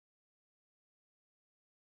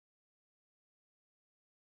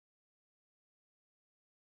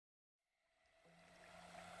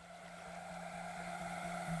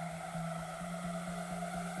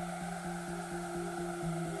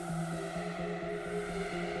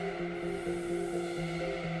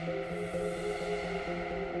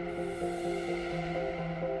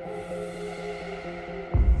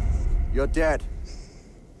You're dead.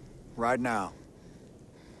 Right now.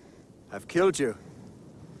 I've killed you.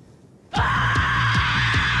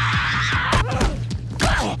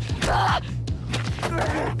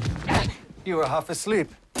 You were half asleep.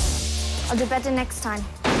 I'll do better next time.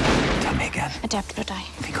 Tell me again. Adapt or die.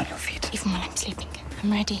 Think on your feet. Even when I'm sleeping.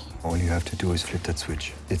 I'm ready. All you have to do is flip that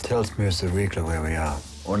switch. It tells Mr. Riegler where we are.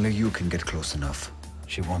 Only you can get close enough.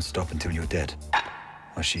 She won't stop until you're dead.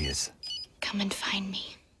 Or she is. Come and find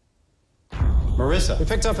me. Marissa, we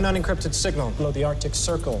picked up an unencrypted signal below the Arctic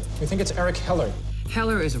Circle. We think it's Eric Heller.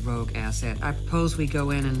 Heller is a rogue asset. I propose we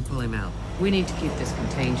go in and pull him out. We need to keep this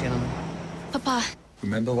contained, gentlemen. Papa.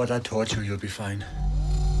 Remember what I taught you, you'll be fine.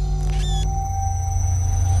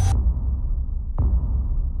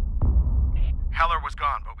 Heller was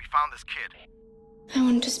gone, but we found this kid. I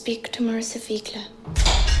want to speak to Marissa Fiegler.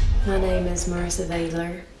 My name is Marissa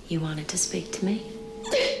Fiegler. You wanted to speak to me?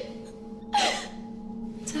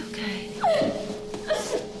 It's okay.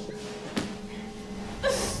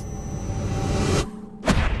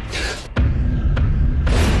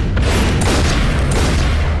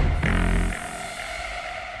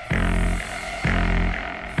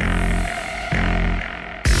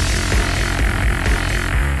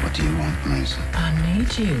 What do you want, Marissa? I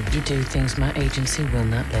need you to do things my agency will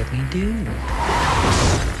not let me do.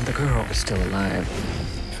 The girl is still alive.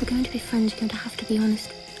 If we're going to be friends, you're going to have to be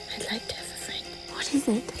honest. I'd like to have a friend. What is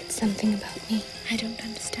it? It's something about me. I don't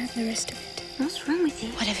understand the rest of it. What's wrong with you?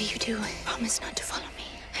 Whatever you do, promise not to follow me.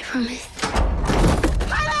 I promise.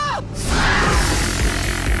 Hello!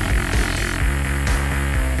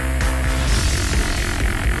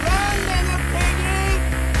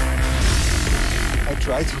 I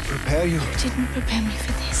tried to prepare you. You didn't prepare me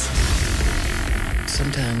for this.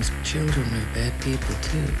 Sometimes children are bad people,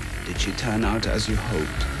 too. Did she turn out as you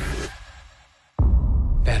hoped?